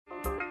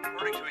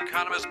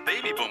economists,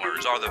 baby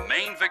boomers are the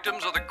main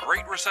victims of the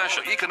Great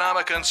Recession.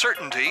 Economic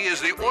uncertainty is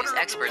the order.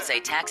 Experts say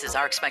taxes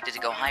are expected to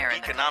go higher in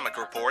Economic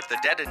report, the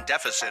debt and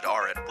deficit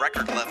are at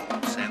record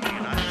levels in the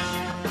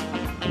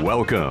United States.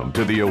 Welcome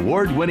to the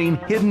award-winning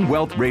Hidden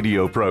Wealth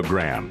radio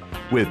program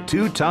with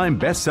two-time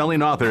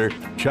best-selling author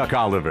Chuck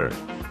Oliver.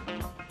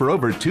 For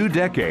over 2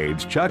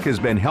 decades, Chuck has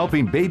been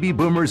helping baby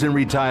boomers and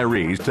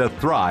retirees to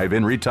thrive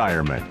in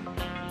retirement.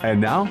 And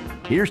now,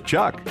 here's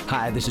Chuck.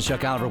 Hi, this is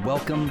Chuck Oliver.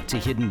 Welcome to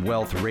Hidden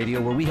Wealth Radio,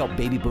 where we help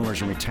baby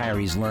boomers and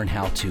retirees learn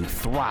how to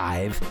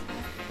thrive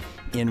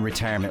in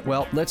retirement.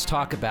 Well, let's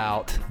talk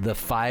about the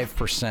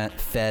 5%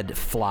 Fed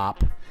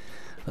flop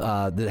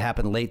that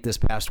happened late this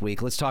past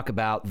week. Let's talk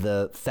about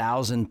the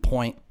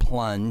 1,000-point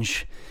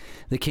plunge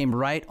that came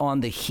right on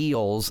the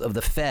heels of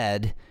the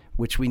Fed,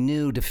 which we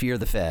knew to fear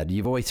the Fed.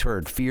 You've always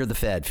heard, fear the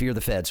Fed, fear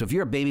the Fed. So if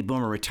you're a baby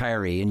boomer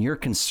retiree and you're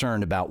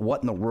concerned about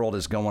what in the world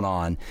is going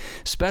on,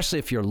 especially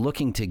if you're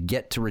looking to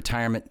get to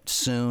retirement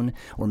soon,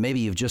 or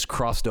maybe you've just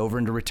crossed over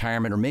into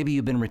retirement, or maybe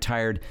you've been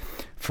retired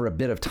for a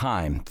bit of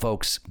time,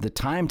 folks, the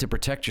time to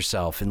protect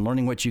yourself and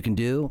learning what you can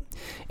do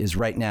is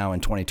right now in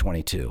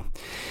 2022.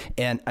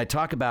 And I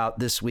talk about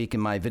this week in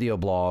my video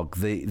blog,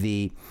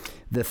 the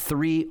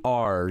 3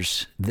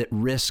 R's that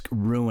risk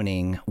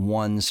ruining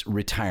one's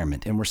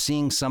retirement. And we're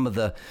seeing some of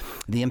the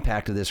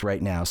impact of this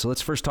right now. So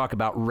let's first talk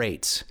about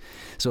rates.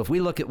 So if we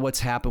look at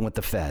what's happened with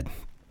the Fed,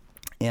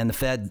 and the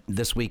Fed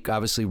this week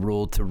obviously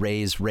ruled to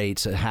raise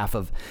rates at half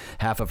of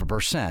a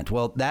percent.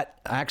 Well, that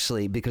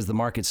actually, because the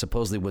market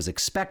supposedly was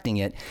expecting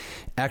it,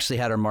 actually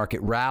had our market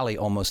rally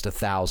almost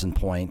 1,000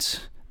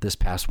 points this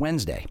past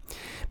Wednesday.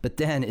 But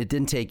then it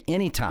didn't take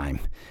any time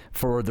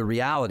for the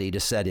reality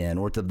to set in,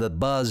 or the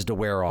buzz to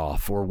wear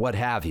off, or what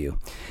have you,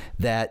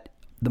 that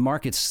the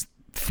market's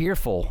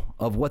fearful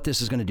of what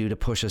this is going to do to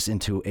push us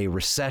into a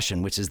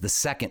recession, which is the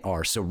second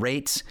R. So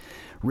rates,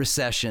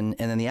 recession,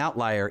 and then the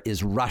outlier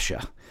is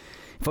Russia.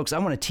 Folks, I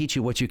want to teach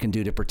you what you can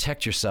do to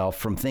protect yourself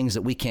from things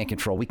that we can't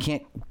control. We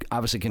can't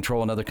obviously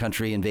control another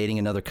country invading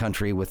another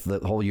country with the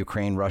whole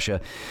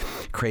Ukraine-Russia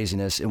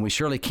craziness, and we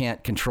surely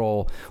can't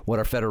control what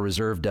our Federal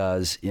Reserve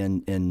does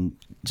in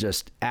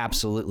just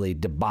absolutely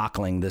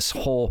debacling this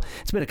whole.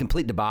 It's been a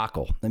complete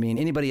debacle. I mean,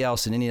 anybody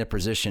else in any other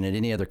position at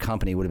any other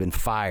company would have been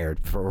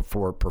fired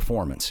for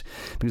performance,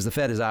 because the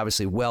Fed is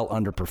obviously well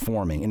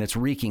underperforming, and it's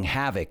wreaking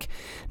havoc,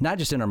 not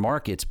just in our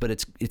markets, but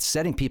it's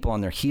setting people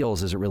on their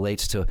heels as it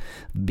relates to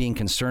being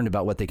concerned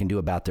about what they can do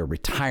about their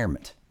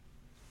retirement.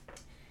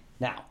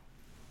 Now,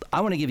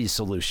 I want to give you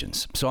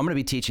solutions. So I'm going to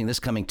be teaching this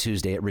coming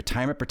Tuesday at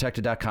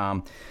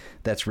retirementprotected.com.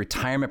 That's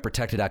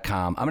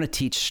retirementprotected.com. I'm going to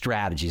teach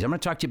strategies. I'm going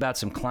to talk to you about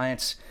some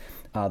clients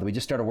that we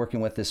just started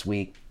working with this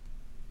week.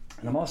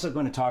 And I'm also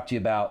going to talk to you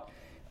about,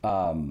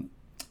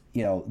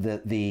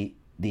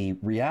 the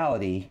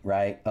reality,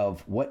 right,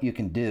 of what you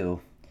can do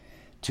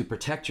to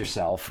protect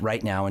yourself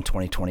right now in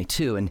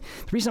 2022. And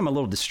the reason I'm a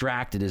little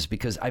distracted is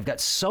because I've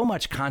got so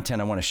much content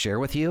I want to share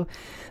with you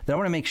that I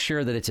want to make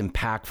sure that it's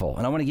impactful,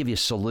 and I want to give you a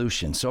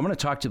solution. So I'm going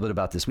to talk to you a bit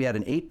about this. We had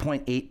an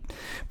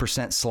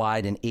 8.8%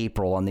 slide in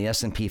April on the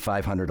S&P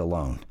 500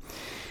 alone.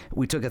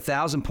 We took a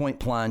 1,000-point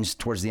plunge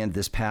towards the end of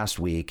this past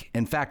week.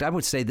 In fact, I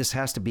would say this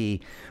has to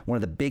be one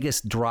of the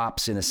biggest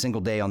drops in a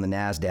single day on the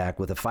NASDAQ,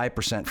 with a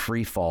 5%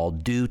 free fall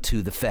due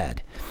to the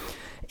Fed.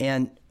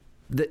 And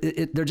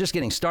they're just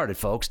getting started,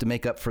 folks, to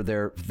make up for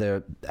their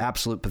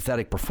absolute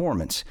pathetic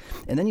performance.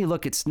 And then you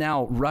look, it's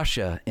now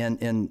Russia and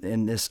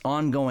this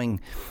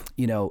ongoing,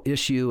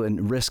 issue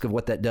and risk of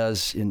what that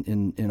does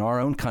in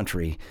our own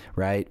country,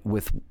 right,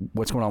 with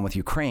what's going on with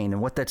Ukraine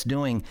and what that's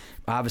doing.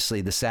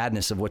 Obviously, the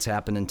sadness of what's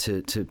happening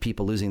to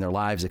people losing their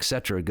lives, et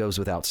cetera, goes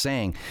without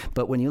saying.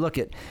 But when you look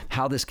at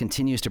how this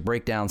continues to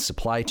break down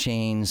supply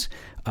chains,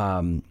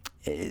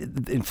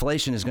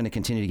 inflation is going to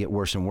continue to get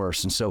worse and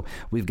worse. And so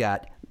we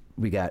got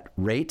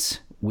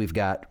rates, we've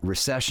got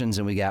recessions,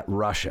 and we got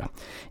Russia.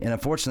 And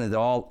unfortunately,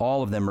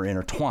 all of them are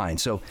intertwined.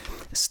 So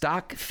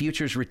stock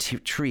futures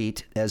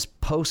retreat as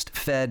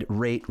post-Fed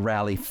rate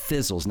rally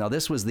fizzles. Now,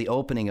 this was the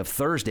opening of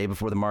Thursday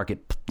before the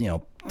market,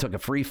 took a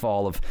free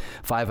fall of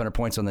 500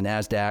 points on the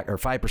NASDAQ, or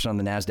 5% on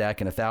the NASDAQ,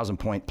 and a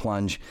 1,000-point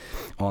plunge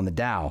on the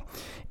Dow.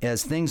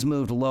 As things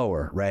moved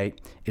lower, right,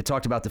 it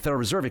talked about the Federal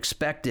Reserve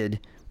expected,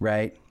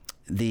 right,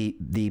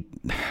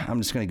 I'm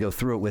just going to go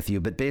through it with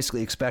you, but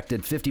basically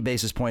expected 50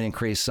 basis point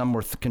increase. Some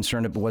were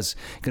concerned it was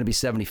going to be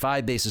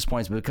 75 basis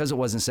points, but because it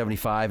wasn't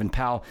 75, and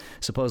Powell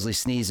supposedly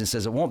sneezed and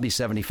says it won't be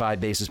 75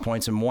 basis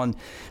points, and one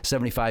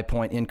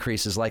 75-point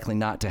increase is likely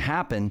not to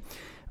happen,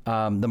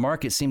 the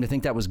market seemed to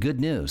think that was good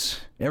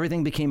news.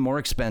 Everything became more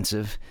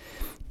expensive,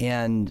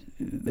 and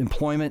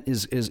employment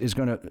is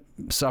going to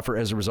suffer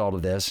as a result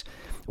of this.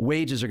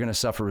 Wages are going to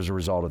suffer as a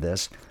result of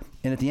this.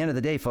 And at the end of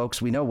the day, folks,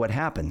 we know what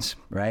happens,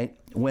 right?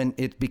 When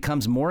it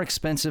becomes more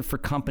expensive for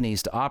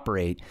companies to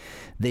operate,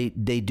 they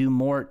do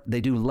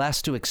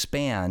less to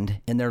expand,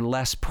 and they're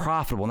less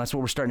profitable. And that's what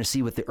we're starting to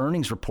see with the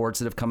earnings reports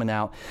that have coming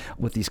out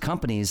with these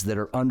companies that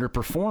are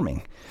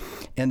underperforming.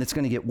 And it's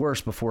going to get worse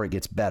before it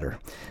gets better.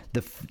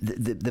 The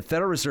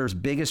Federal Reserve's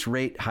biggest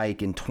rate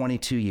hike in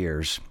 22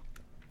 years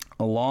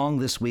along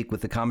this week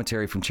with the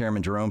commentary from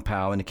Chairman Jerome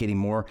Powell indicating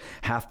more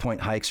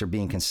half-point hikes are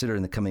being considered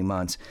in the coming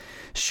months,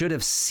 should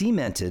have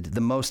cemented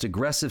the most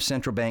aggressive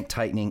central bank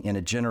tightening in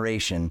a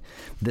generation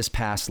this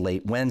past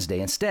late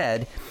Wednesday.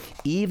 Instead,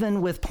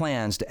 even with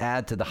plans to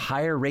add to the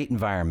higher rate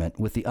environment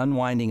with the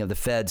unwinding of the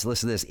Fed's,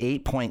 listen to this,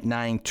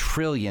 $8.9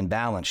 trillion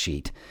balance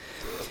sheet.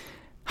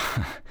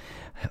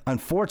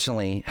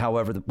 Unfortunately,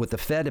 however, what the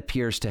Fed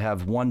appears to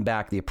have won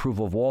back the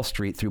approval of Wall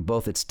Street through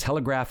both its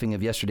telegraphing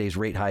of yesterday's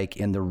rate hike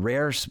and the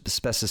rare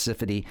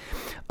specificity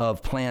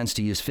of plans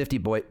to use 50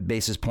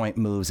 basis point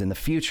moves in the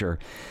future,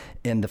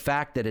 and the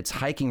fact that it's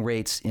hiking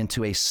rates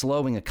into a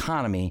slowing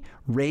economy,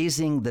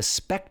 raising the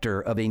specter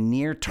of a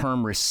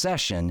near-term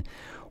recession,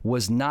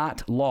 was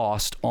not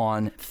lost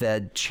on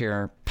Fed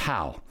Chair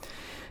Powell.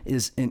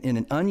 Is in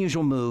an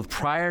unusual move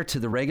prior to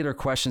the regular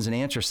questions and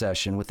answer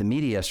session with the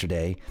media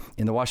yesterday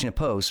in the Washington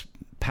Post.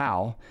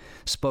 Powell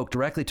spoke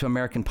directly to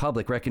American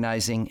public,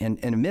 recognizing and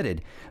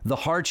admitted the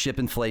hardship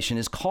inflation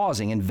is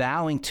causing and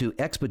vowing to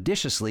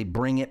expeditiously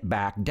bring it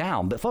back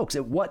down. But folks,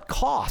 at what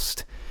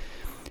cost?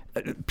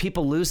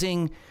 People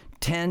losing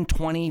 10,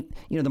 20,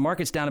 the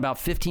market's down about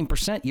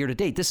 15% year to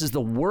date. This is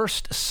the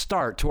worst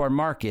start to our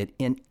market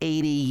in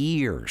 80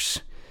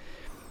 years.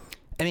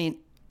 I mean,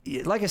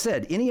 like I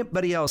said,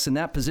 anybody else in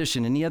that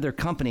position, any other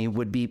company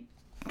would be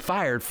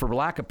fired for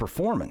lack of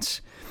performance.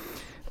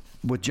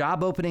 With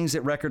job openings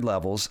at record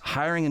levels,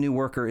 hiring a new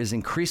worker is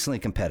increasingly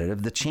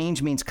competitive. The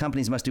change means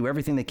companies must do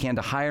everything they can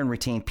to hire and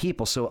retain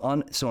people, so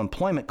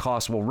employment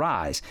costs will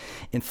rise.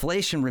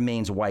 Inflation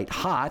remains white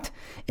hot,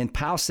 and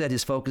Powell said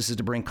his focus is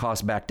to bring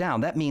costs back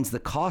down. That means the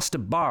cost to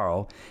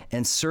borrow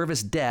and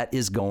service debt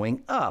is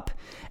going up.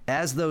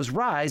 As those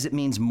rise, it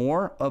means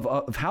more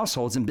of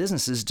households and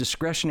businesses'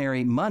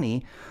 discretionary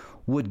money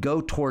would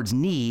go towards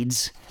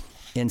needs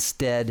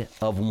instead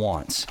of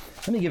wants.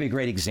 Let me give you a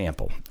great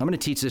example. I'm going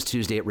to teach this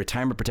Tuesday at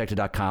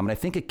retirementprotected.com, and I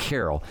think of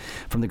Carol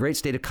from the great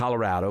state of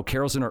Colorado.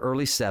 Carol's in her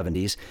early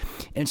 70s,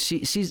 and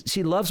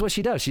she loves what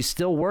she does. She's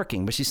still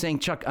working, but she's saying,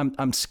 Chuck,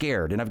 I'm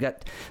scared, and I've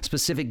got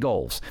specific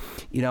goals.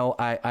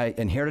 I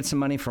inherited some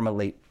money from a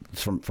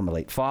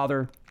late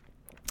father.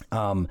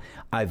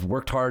 I've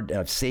worked hard,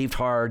 I've saved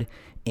hard,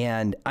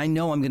 and I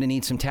know I'm going to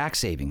need some tax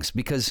savings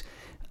because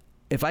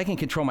if I can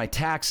control my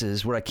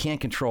taxes, where I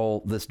can't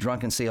control this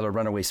drunken sailor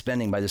runaway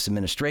spending by this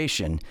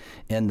administration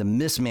and the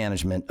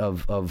mismanagement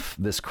of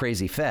this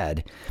crazy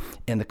Fed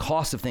and the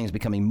cost of things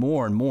becoming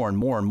more and more and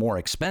more and more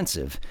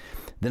expensive,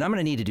 then I'm going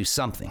to need to do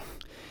something.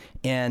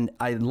 And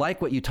I like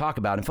what you talk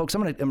about. And folks,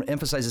 I'm going to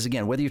emphasize this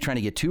again. Whether you're trying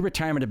to get to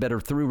retirement or better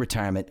through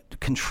retirement,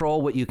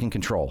 control what you can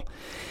control.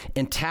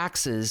 And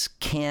taxes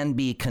can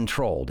be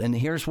controlled. And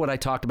here's what I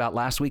talked about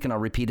last week, and I'll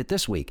repeat it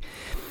this week.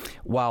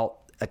 While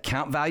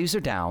account values are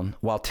down,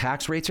 while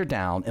tax rates are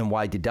down, and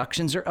while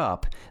deductions are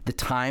up, the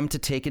time to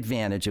take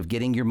advantage of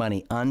getting your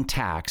money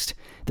untaxed,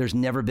 there's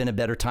never been a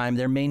better time.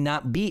 There may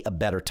not be a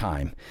better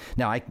time.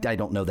 Now, I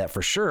don't know that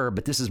for sure,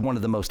 but this is one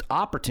of the most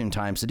opportune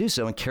times to do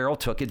so, and Carol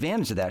took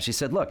advantage of that. She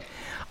said, look,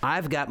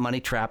 I've got money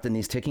trapped in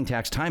these ticking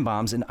tax time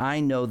bombs, and I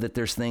know that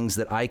there's things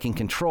that I can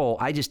control.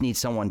 I just need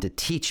someone to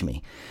teach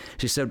me.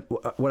 She said,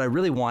 what I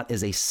really want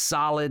is a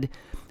solid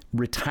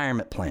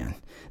retirement plan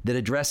that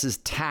addresses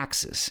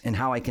taxes and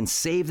how I can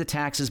save the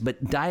taxes,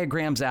 but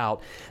diagrams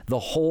out the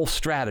whole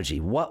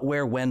strategy: what,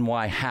 where, when,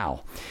 why,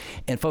 how.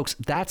 And folks,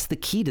 that's the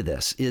key to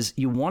this, is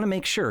you want to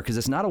make sure, because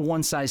it's not a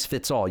one size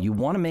fits all. You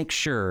want to make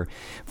sure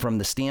from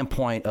the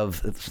standpoint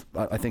of,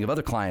 I think of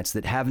other clients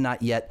that have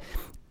not yet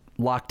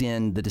locked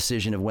in the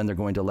decision of when they're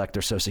going to elect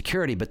their Social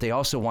Security, but they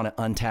also want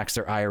to untax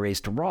their IRAs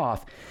to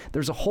Roth.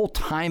 There's a whole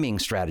timing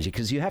strategy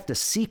because you have to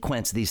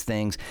sequence these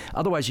things.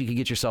 Otherwise, you could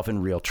get yourself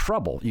in real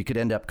trouble. You could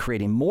end up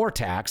creating more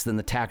tax than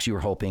the tax you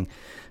were hoping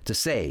to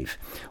save.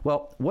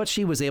 Well, what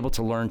she was able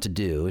to learn to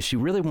do is she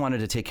really wanted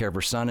to take care of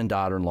her son and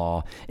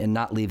daughter-in-law and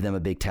not leave them a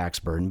big tax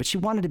burden, but she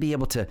wanted to be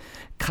able to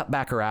cut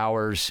back her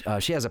hours.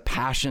 She has a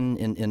passion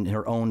in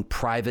her own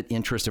private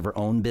interest of her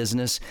own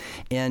business.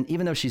 And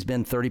even though she's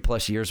been 30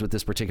 plus years with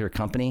this particular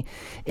company,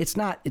 it's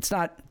not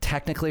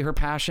technically her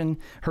passion.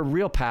 Her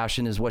real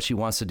passion is what she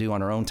wants to do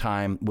on her own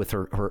time with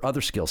her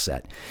other skill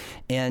set.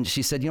 And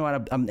she said, you know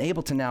what, I'm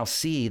able to now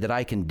see that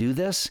I can do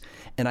this,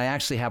 and I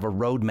actually have a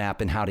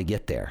roadmap in how to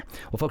get there.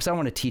 Well, folks, I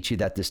want to teach you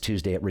that this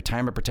Tuesday at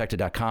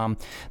retirementprotected.com.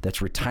 That's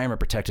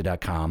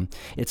retirementprotected.com.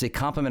 It's a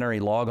complimentary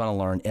log on and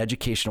learn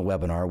educational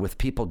webinar with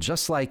people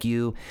just like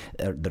you,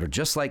 that are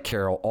just like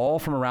Carol, all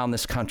from around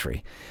this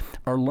country,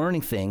 are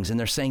learning things, and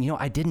they're saying,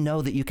 I didn't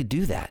know that you could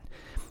do that.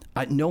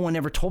 No one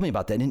ever told me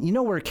about that. And you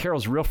know where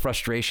Carol's real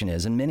frustration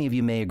is, and many of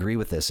you may agree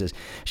with this, is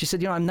she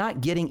said, I'm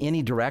not getting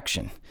any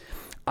direction.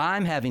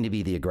 I'm having to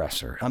be the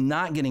aggressor. I'm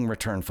not getting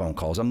return phone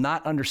calls. I'm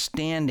not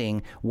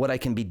understanding what I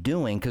can be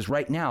doing because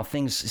right now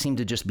things seem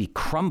to just be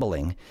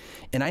crumbling.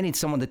 And I need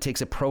someone that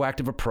takes a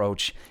proactive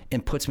approach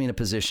and puts me in a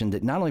position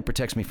that not only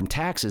protects me from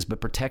taxes, but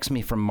protects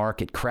me from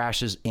market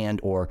crashes and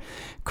or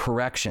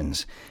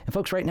corrections. And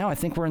folks, right now, I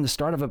think we're in the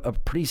start of a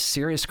pretty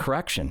serious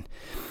correction.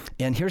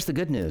 And here's the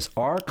good news.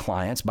 Our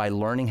clients, by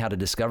learning how to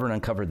discover and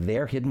uncover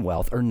their hidden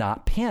wealth, are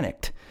not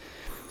panicked.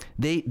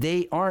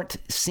 They aren't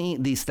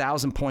seeing these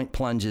 1,000-point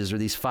plunges or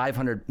these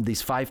 5%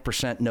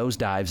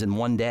 nosedives in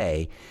one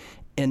day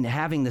and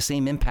having the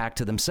same impact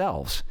to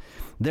themselves.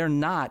 They're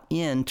not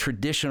in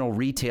traditional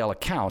retail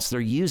accounts. They're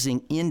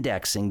using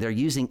indexing. They're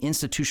using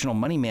institutional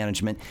money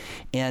management.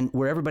 And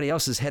where everybody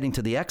else is heading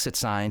to the exit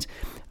signs,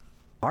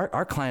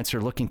 our clients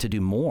are looking to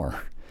do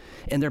more.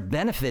 And they're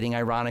benefiting,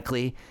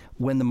 ironically,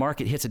 when the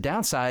market hits a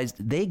downside,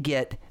 they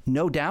get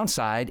no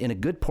downside in a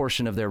good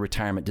portion of their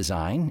retirement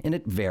design. And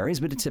it varies,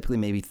 but it's typically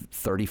maybe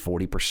 30,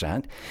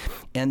 40%.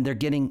 And they're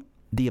getting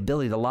the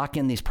ability to lock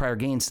in these prior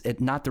gains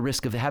at not the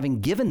risk of having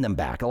given them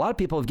back. A lot of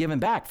people have given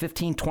back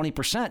 15,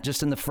 20%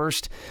 just in the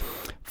first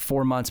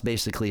 4 months,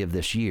 basically, of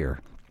this year.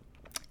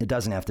 It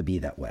doesn't have to be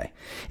that way.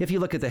 If you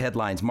look at the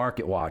headlines,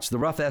 Market Watch, the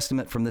rough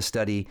estimate from this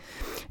study,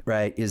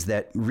 right, is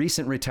that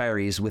recent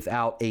retirees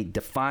without a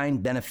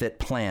defined benefit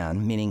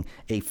plan, meaning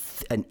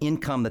an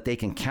income that they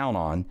can count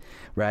on,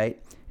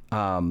 right,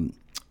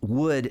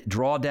 would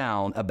draw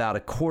down about a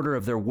quarter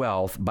of their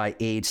wealth by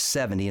age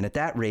 70. And at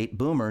that rate,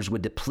 boomers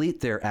would deplete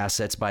their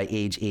assets by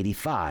age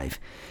 85,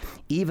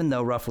 even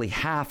though roughly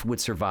half would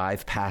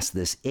survive past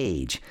this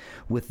age.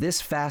 With this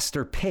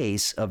faster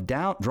pace of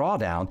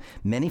drawdown,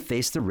 many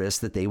face the risk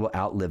that they will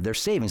outlive their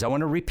savings. I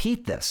want to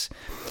repeat this.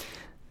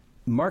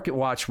 Market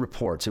Watch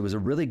reports, it was a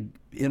really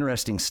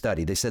interesting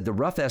study. They said the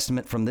rough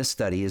estimate from this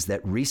study is that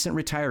recent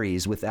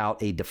retirees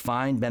without a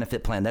defined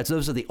benefit plan,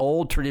 those are the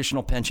old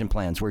traditional pension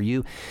plans where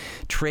you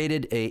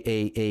traded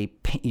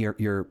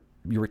your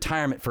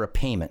retirement for a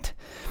payment.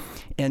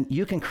 And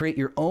you can create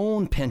your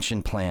own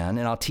pension plan,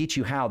 and I'll teach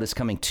you how this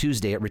coming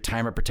Tuesday at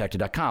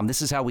retirementprotected.com.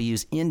 This is how we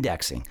use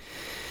indexing.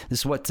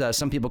 This is what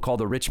some people call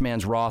the rich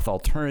man's Roth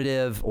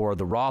alternative or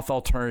the Roth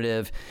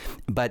alternative,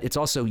 but it's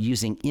also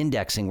using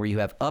indexing where you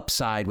have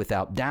upside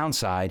without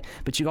downside,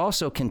 but you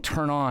also can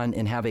turn on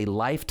and have a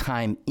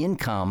lifetime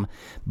income,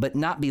 but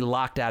not be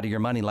locked out of your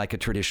money like a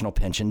traditional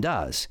pension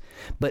does.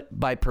 But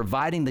by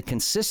providing the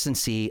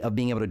consistency of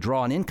being able to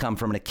draw an income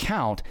from an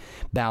account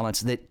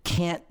balance that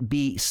can't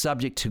be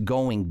subject to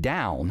going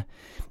down,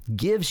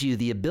 gives you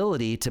the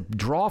ability to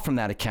draw from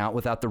that account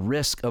without the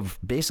risk of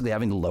basically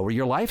having to lower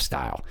your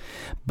lifestyle.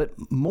 But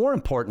more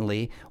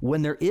importantly,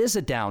 when there is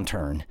a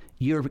downturn,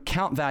 your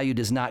account value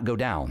does not go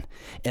down.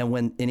 And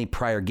when any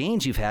prior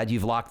gains you've had,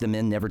 you've locked them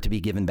in, never to be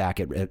given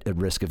back at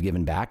risk of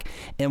giving back.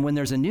 And when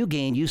there's a new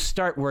gain, you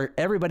start where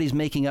everybody's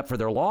making up for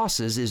their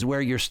losses is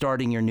where you're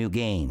starting your new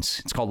gains.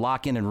 It's called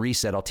lock in and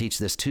reset. I'll teach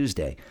this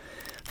Tuesday.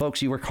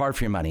 Folks, you work hard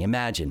for your money.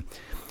 Imagine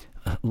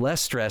less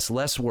stress,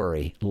 less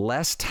worry,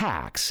 less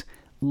tax,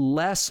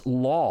 less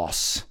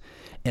loss,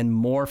 and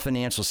more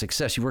financial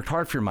success. You worked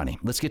hard for your money.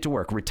 Let's get to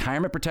work.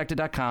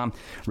 Retirementprotected.com,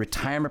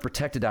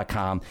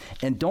 retirementprotected.com.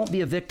 And don't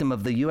be a victim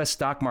of the U.S.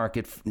 stock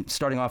market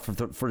starting off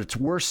for its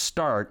worst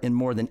start in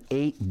more than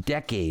 8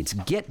 decades.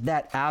 Get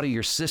that out of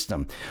your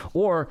system.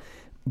 Or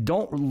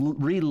don't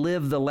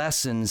relive the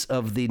lessons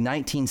of the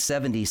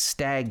 1970s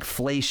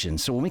stagflation.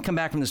 So when we come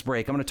back from this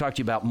break, I'm going to talk to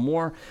you about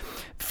more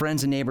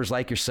friends and neighbors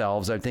like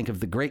yourselves. I think of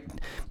the great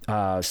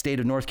state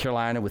of North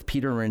Carolina with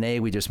Peter and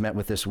Renee we just met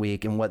with this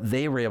week and what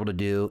they were able to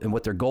do and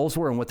what their goals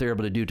were and what they were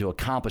able to do to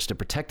accomplish to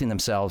protecting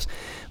themselves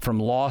from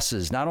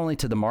losses, not only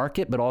to the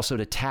market, but also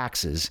to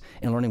taxes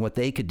and learning what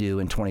they could do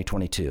in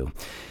 2022.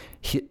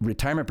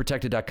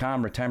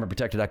 Retirementprotected.com,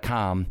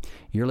 retirementprotected.com.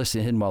 You're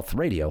listening to Hidden Wealth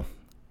Radio.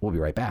 We'll be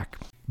right back.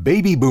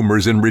 Baby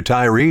boomers and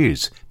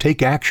retirees,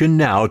 take action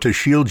now to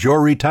shield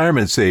your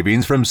retirement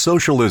savings from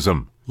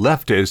socialism.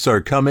 Leftists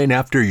are coming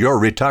after your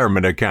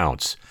retirement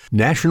accounts.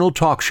 National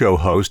talk show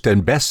host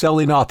and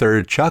best-selling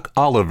author Chuck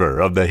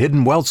Oliver of the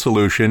Hidden Wealth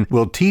Solution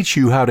will teach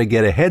you how to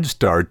get a head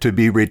start to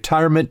be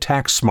retirement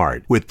tax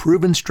smart with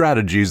proven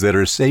strategies that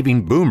are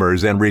saving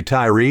boomers and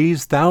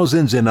retirees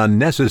thousands in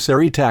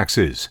unnecessary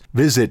taxes.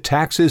 Visit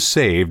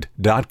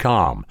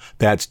taxessaved.com.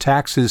 That's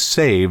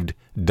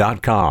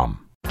taxessaved.com.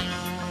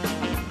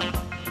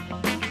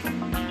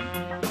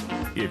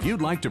 If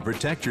you'd like to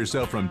protect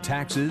yourself from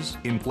taxes,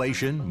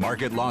 inflation,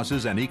 market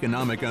losses, and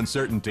economic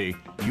uncertainty,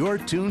 you're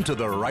tuned to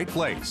the right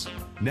place.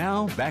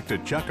 Now, back to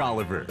Chuck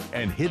Oliver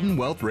and Hidden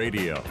Wealth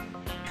Radio.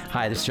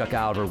 Hi, this is Chuck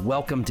Oliver.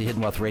 Welcome to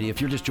Hidden Wealth Radio. If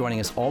you're just joining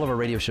us, all of our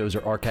radio shows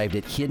are archived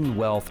at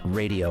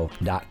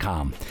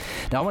hiddenwealthradio.com.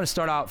 Now, I want to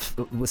start off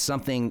with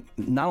something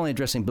not only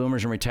addressing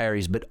boomers and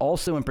retirees, but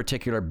also in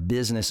particular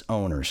business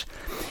owners.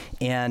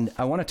 And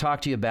I want to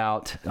talk to you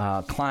about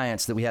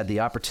clients that we had the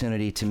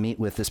opportunity to meet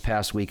with this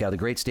past week out of the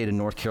great state of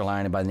North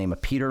Carolina by the name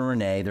of Peter and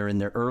Renee. They're in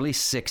their early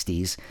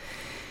 60s.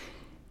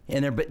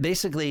 And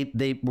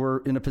they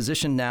were in a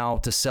position now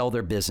to sell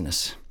their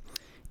business.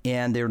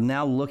 And they're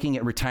now looking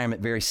at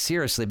retirement very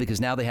seriously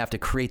because now they have to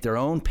create their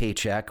own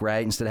paycheck,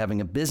 right? Instead of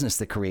having a business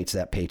that creates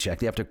that paycheck,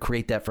 they have to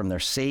create that from their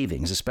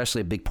savings,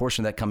 especially a big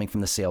portion of that coming from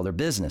the sale of their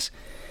business.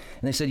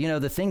 And they said,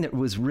 the thing that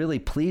was really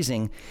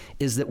pleasing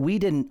is that we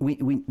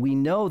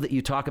know that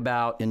you talk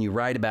about and you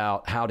write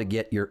about how to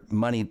get your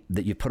money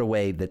that you put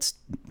away that's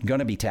going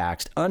to be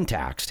taxed,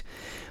 untaxed.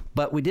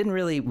 But we didn't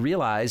really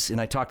realize, and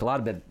I talked a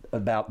lot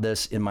about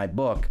this in my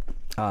book,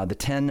 the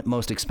 10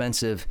 most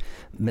expensive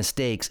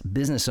mistakes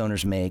business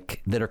owners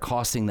make that are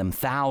costing them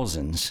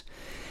thousands.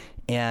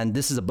 And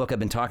this is a book I've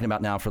been talking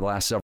about now for the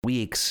last several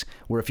weeks,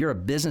 where if you're a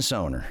business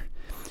owner,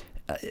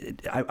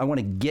 I want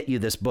to get you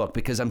this book,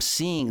 because I'm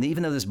seeing,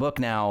 even though this book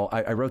now,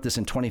 I wrote this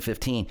in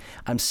 2015,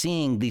 I'm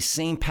seeing these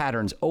same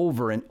patterns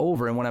over and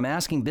over. And when I'm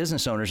asking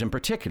business owners in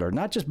particular,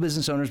 not just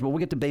business owners, but we'll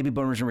get to baby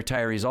boomers and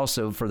retirees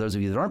also for those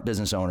of you that aren't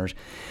business owners,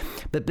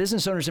 but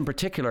business owners in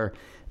particular,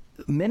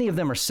 many of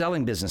them are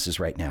selling businesses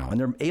right now, and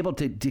they're able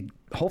to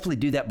hopefully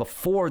do that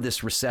before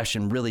this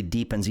recession really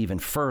deepens even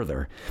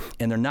further,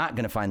 and they're not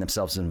going to find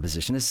themselves in a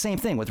position. It's the same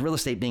thing with real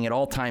estate being at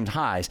all-time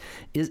highs.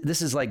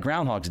 This is like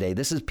Groundhog's Day.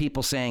 This is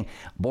people saying,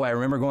 boy, I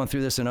remember going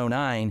through this in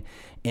 2009,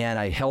 and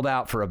I held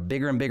out for a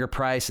bigger and bigger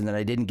price, and then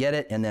I didn't get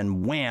it, and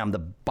then wham, the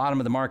bottom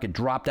of the market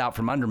dropped out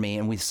from under me.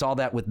 And we saw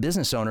that with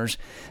business owners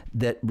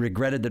that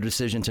regretted the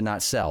decision to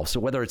not sell. So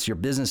whether it's your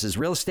business is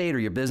real estate or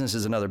your business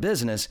is another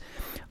business,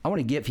 I want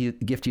to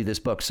gift you this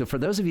book. So for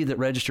those of you that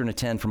register and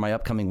attend for my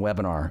upcoming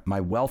webinar, my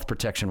wealth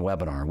protection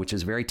webinar, which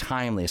is very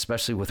timely,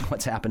 especially with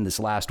what's happened this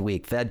last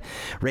week. Fed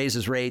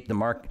raises the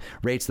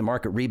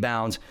market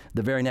rebounds.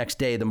 The very next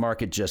day, the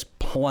market just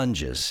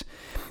plunges.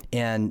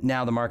 And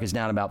now the market's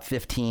down about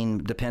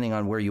 15, depending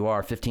on where you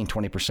are, 15,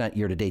 20%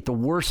 year to date. The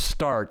worst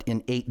start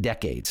in 8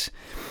 decades,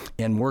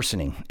 and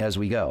worsening as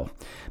we go.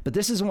 But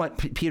this is what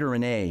Peter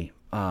Renee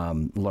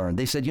learned.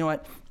 They said, you know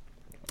what?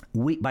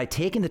 By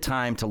taking the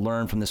time to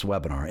learn from this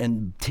webinar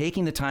and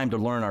taking the time to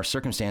learn our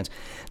circumstance,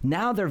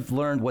 now they've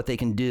learned what they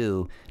can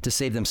do to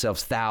save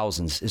themselves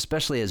thousands,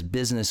 especially as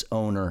business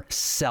owner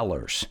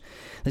sellers.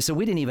 They said,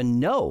 we didn't even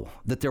know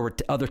that there were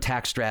other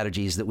tax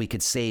strategies that we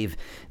could save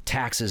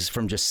taxes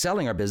from just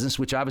selling our business,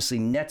 which obviously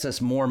nets us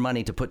more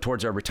money to put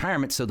towards our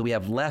retirement so that we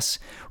have less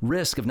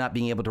risk of not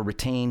being able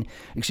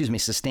to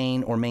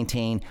sustain or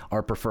maintain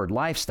our preferred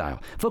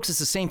lifestyle. Folks, it's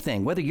the same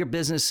thing. Whether your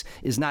business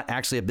is not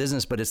actually a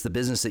business, but it's the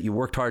business that you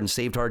worked hard and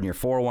saved hard in your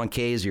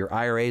 401ks, your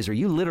IRAs, or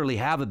you literally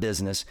have a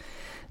business,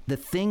 the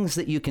things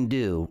that you can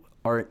do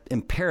are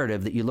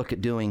imperative that you look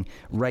at doing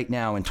right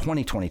now in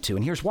 2022.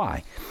 And here's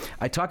why.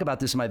 I talk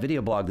about this in my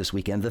video blog this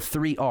weekend, the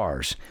 3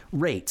 R's.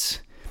 Rates.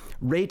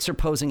 Rates are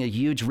posing a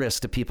huge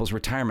risk to people's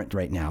retirement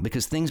right now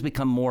because things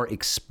become more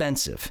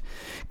expensive.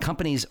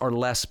 Companies are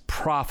less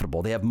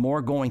profitable. They have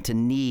more going to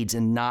needs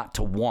and not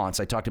to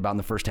wants. I talked about in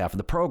the first half of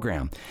the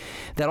program.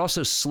 That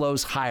also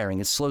slows hiring.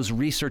 It slows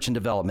research and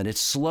development. It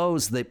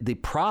slows the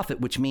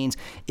profit, which means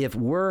if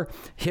we're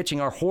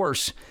hitching our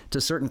horse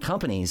to certain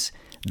companies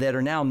that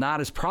are now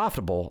not as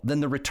profitable, then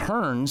the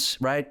returns,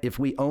 right, if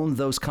we own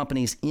those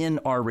companies in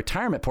our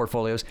retirement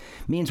portfolios,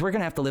 means we're going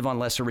to have to live on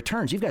lesser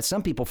returns. You've got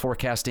some people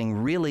forecasting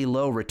really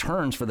low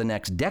returns for the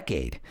next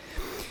decade.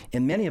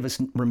 And many of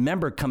us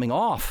remember coming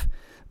off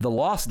the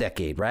lost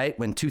decade, right?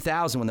 When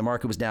the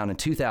market was down in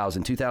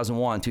 2000,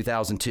 2001,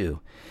 2002.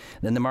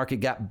 Then the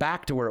market got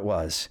back to where it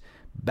was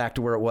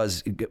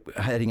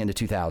heading into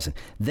 2000.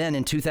 Then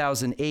in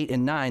 2008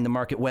 and 9, the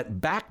market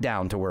went back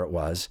down to where it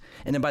was.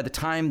 And then by the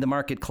time the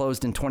market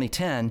closed in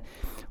 2010,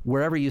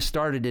 wherever you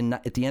started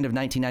at the end of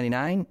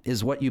 1999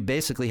 is what you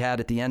basically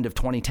had at the end of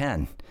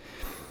 2010.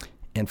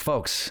 And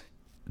folks,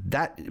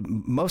 that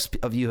most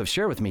of you have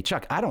shared with me,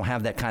 Chuck, I don't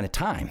have that kind of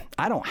time.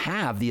 I don't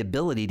have the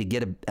ability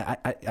to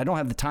I don't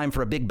have the time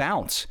for a big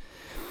bounce,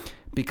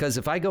 because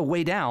if I go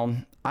way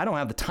down, I don't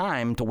have the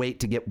time to wait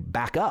to get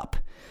back up.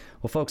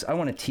 Well, folks, I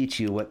want to teach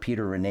you what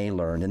Peter Renee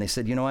learned. And they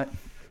said, you know what?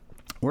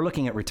 We're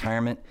looking at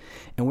retirement,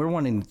 and we're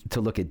wanting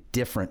to look at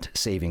different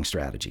saving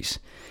strategies.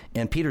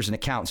 And Peter's an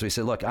accountant, so he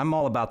said, look, I'm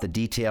all about the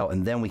detail,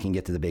 and then we can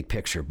get to the big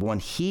picture. But when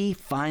he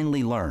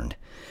finally learned,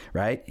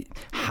 right,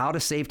 how to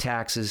save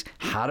taxes,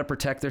 how to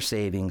protect their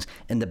savings,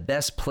 and the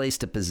best place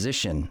to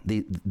position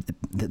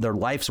their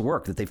life's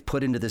work that they've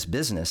put into this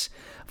business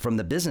from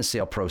the business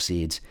sale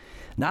proceeds,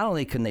 not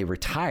only can they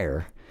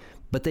retire,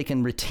 but they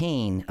can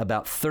retain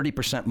about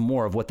 30%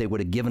 more of what they would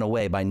have given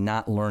away by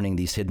not learning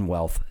these hidden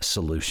wealth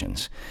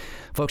solutions.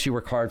 Folks, you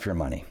work hard for your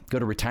money. Go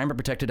to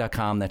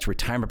retirementprotected.com. That's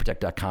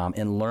retirementprotected.com,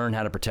 and learn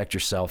how to protect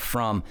yourself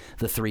from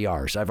the 3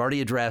 R's. I've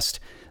already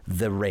addressed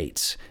the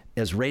rates.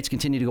 As rates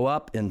continue to go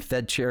up, and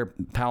Fed Chair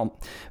Powell,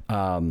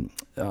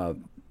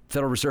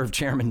 Federal Reserve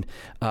Chairman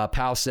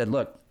Powell said,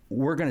 look,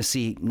 we're going to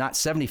see not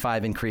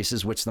 75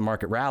 increases, which the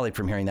market rallied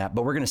from hearing that,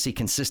 but we're going to see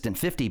consistent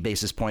 50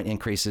 basis point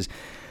increases.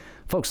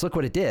 Folks, look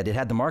what it did. It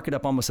had the market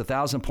up almost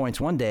 1,000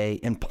 points one day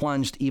and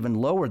plunged even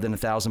lower than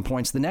 1,000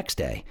 points the next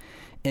day.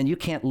 And you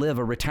can't live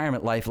a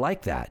retirement life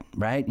like that,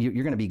 right?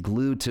 You're going to be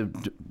glued to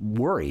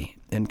worry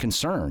and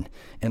concern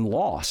and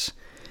loss.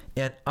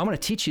 And I'm going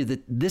to teach you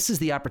that this is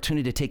the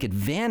opportunity to take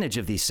advantage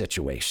of these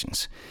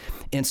situations.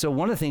 And so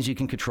one of the things you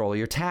can control are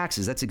your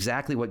taxes. That's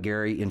exactly what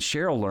Gary and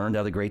Cheryl learned out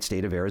of the great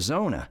state of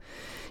Arizona.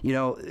 You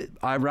know,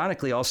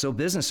 ironically, also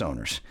business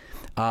owners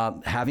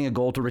having a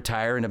goal to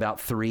retire in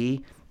about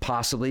 3,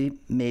 possibly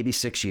maybe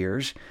 6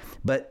 years,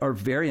 but are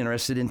very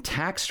interested in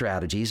tax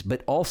strategies,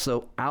 but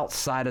also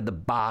outside of the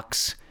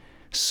box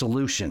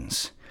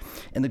solutions.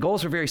 And the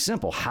goals are very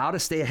simple: how to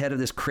stay ahead of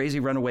this crazy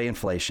runaway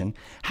inflation,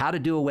 how to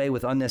do away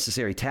with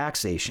unnecessary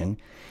taxation,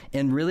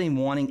 and really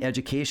wanting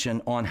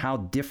education on how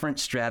different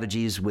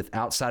strategies with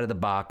outside of the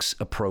box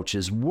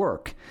approaches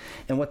work.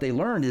 And what they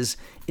learned is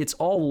it's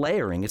all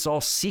layering, it's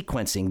all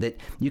sequencing, that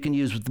you can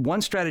use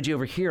one strategy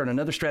over here and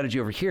another strategy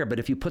over here, but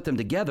if you put them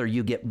together,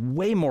 you get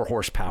way more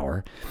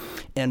horsepower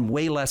and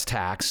way less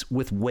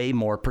with way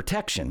more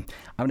protection.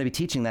 I'm going to be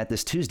teaching that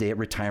this Tuesday at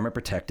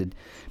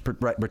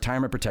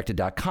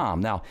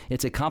retirementprotected.com. Now,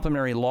 it's a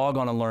complimentary log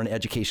on and learn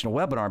educational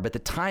webinar, but the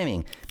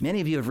timing,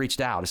 many of you have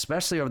reached out,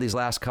 especially over these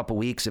last couple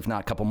weeks, if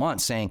not couple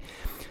months, saying,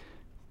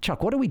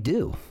 Chuck, what do we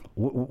do?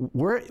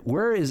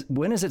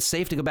 When is it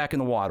safe to go back in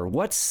the water?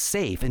 What's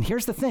safe? And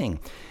here's the thing.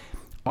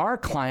 Our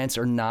clients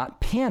are not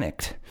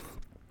panicked.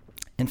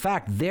 In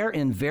fact, they're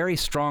in very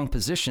strong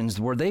positions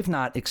where they've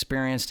not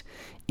experienced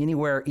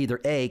anywhere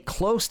either A,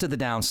 close to the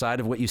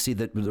downside of what you see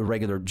the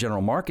regular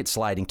general market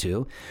sliding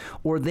to,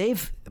 or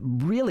they've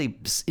really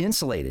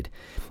insulated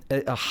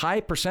a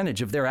high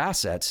percentage of their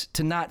assets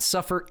to not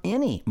suffer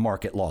any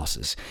market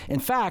losses. In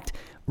fact,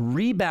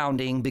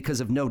 rebounding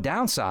because of no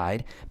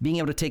downside, being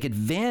able to take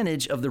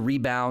advantage of the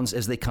rebounds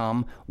as they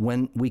come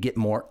when we get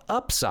more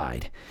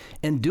upside,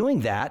 and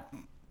doing that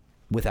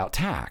without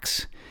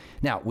tax.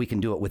 Now, we can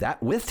do it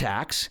with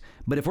tax,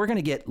 but if we're going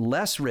to get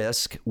less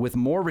risk with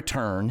more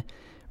return,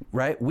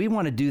 right, we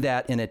want to do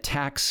that in a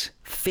tax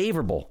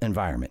favorable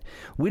environment.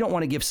 We don't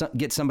want to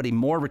get somebody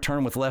more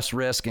return with less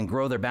risk and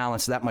grow their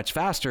balance that much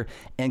faster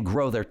and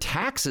grow their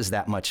taxes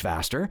that much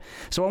faster.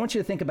 So I want you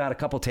to think about a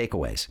couple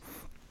takeaways.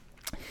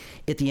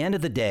 At the end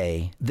of the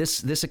day,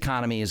 this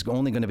economy is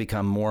only going to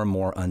become more and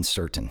more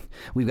uncertain.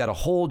 We've got a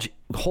whole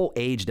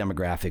age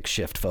demographic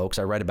shift, folks.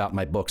 I write about in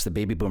my books, The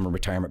Baby Boomer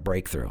Retirement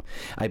Breakthrough.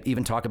 I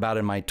even talk about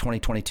it in my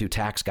 2022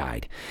 tax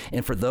guide.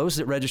 And for those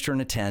that register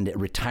and attend at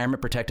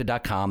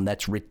retirementprotected.com,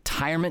 that's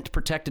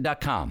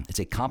retirementprotected.com. It's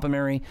a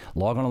complimentary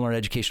log on and learn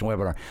educational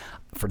webinar.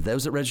 For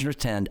those that register and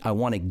attend, I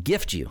want to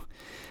gift you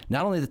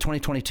not only the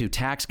 2022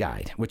 tax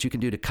guide, which you can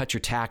do to cut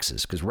your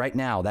taxes, because right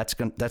now that's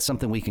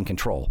something we can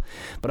control,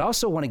 but I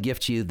also want to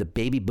gift you the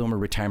Baby Boomer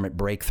Retirement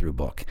Breakthrough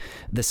book,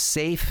 the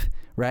safe,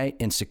 right,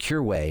 and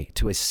secure way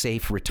to a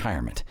safe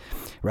retirement,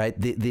 right?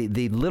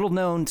 The little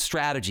known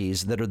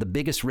strategies that are the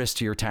biggest risk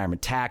to your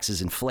retirement: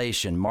 taxes,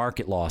 inflation,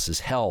 market losses,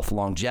 health,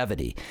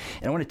 longevity.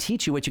 And I want to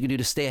teach you what you can do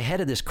to stay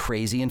ahead of this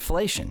crazy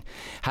inflation,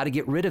 how to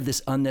get rid of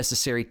this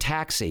unnecessary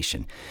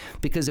taxation.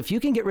 Because if you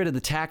can get rid of the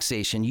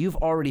taxation, you've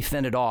already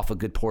fended off a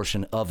good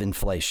portion of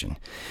inflation,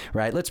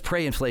 right? Let's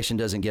pray inflation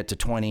doesn't get to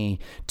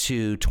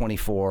 22,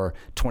 24,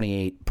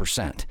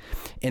 28%.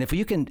 And if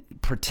you can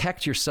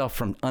protect yourself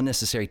from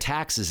unnecessary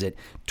taxes at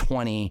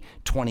 20,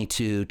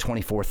 22,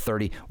 24,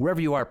 30, wherever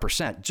you are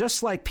percent,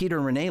 just like Peter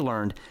and Renee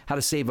learned how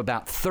to save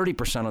about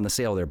 30% on the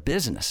sale of their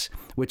business,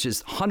 which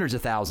is hundreds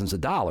of thousands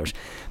of dollars.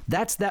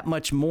 That's that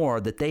much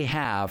more that they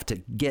have to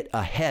get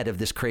ahead of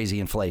this crazy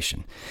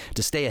inflation,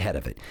 to stay ahead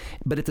of it.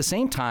 But at the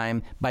same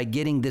time, by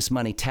getting this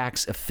money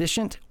tax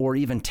efficient or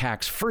even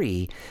tax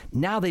free,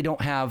 now they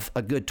don't have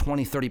a good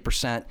 20,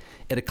 30%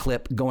 at a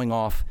clip going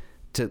off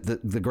to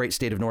the great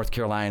state of North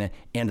Carolina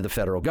and to the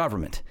federal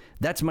government.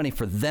 That's money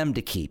for them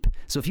to keep.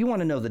 So if you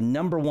want to know the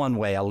number one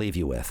way I'll leave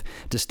you with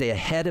to stay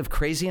ahead of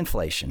crazy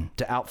inflation,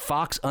 to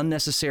outfox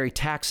unnecessary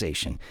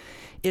taxation,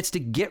 it's to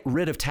get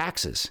rid of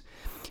taxes.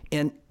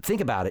 And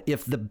think about it.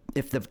 If the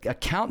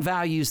account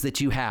values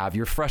that you have,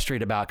 you're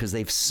frustrated about because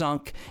they've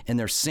sunk and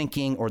they're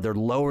sinking or they're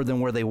lower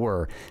than where they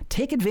were,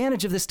 take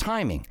advantage of this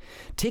timing.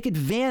 Take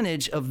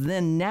advantage of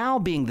then now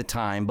being the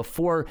time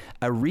before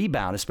a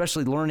rebound,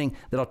 especially learning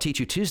that I'll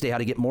teach you Tuesday how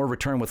to get more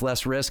return with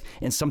less risk,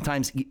 and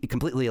sometimes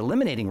completely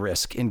eliminating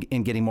risk in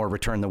getting more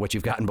return than what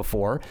you've gotten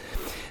before.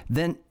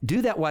 Then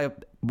do that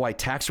while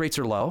tax rates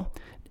are low,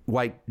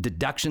 why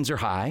deductions are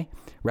high,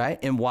 right?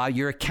 And why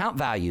your account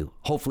value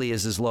hopefully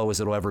is as low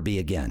as it'll ever be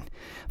again.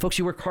 Folks,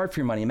 you work hard for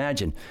your money.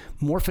 Imagine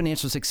more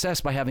financial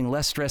success by having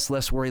less stress,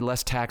 less worry,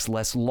 less tax,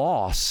 less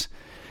loss.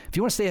 If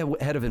you want to stay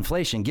ahead of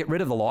inflation, get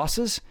rid of the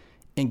losses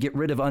and get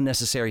rid of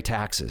unnecessary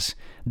taxes.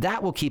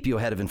 That will keep you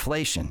ahead of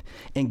inflation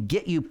and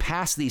get you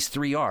past these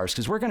 3 R's,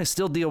 because we're going to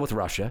still deal with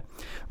Russia.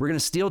 We're going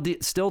to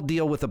still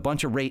deal with a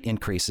bunch of rate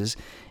increases.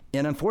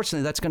 And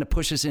unfortunately, that's going to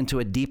push us into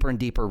a deeper and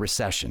deeper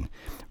recession.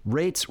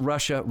 Rates,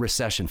 Russia,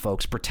 recession,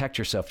 folks. Protect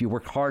yourself. You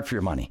work hard for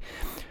your money.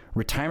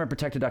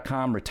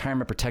 Retirementprotected.com,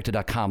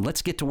 retirementprotected.com.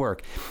 Let's get to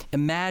work.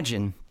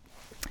 Imagine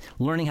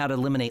learning how to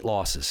eliminate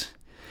losses.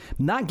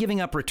 Not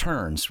giving up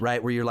returns,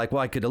 right? Where you're like,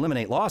 well, I could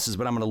eliminate losses,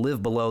 but I'm going to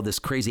live below this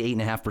crazy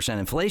 8.5%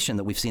 inflation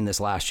that we've seen this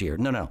last year.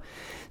 No.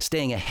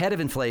 Staying ahead of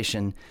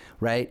inflation,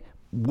 right?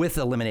 With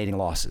eliminating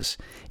losses.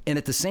 And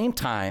at the same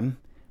time,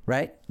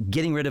 right?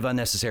 Getting rid of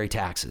unnecessary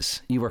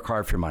taxes. You work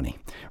hard for your money.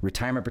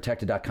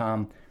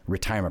 Retirementprotected.com,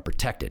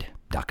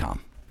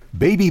 retirementprotected.com.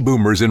 Baby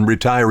boomers and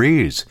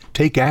retirees,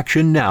 take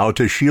action now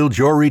to shield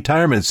your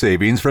retirement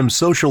savings from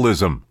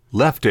socialism.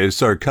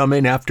 Leftists are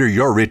coming after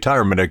your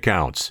retirement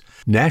accounts.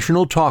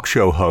 National talk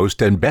show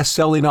host and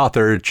best-selling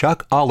author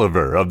Chuck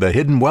Oliver of the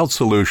Hidden Wealth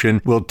Solution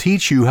will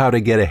teach you how to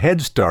get a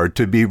head start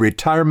to be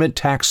retirement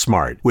tax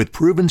smart with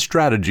proven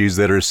strategies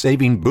that are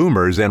saving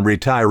boomers and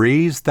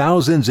retirees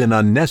thousands in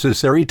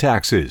unnecessary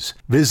taxes.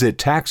 Visit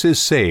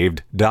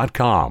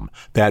taxessaved.com.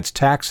 That's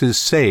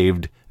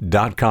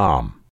taxessaved.com.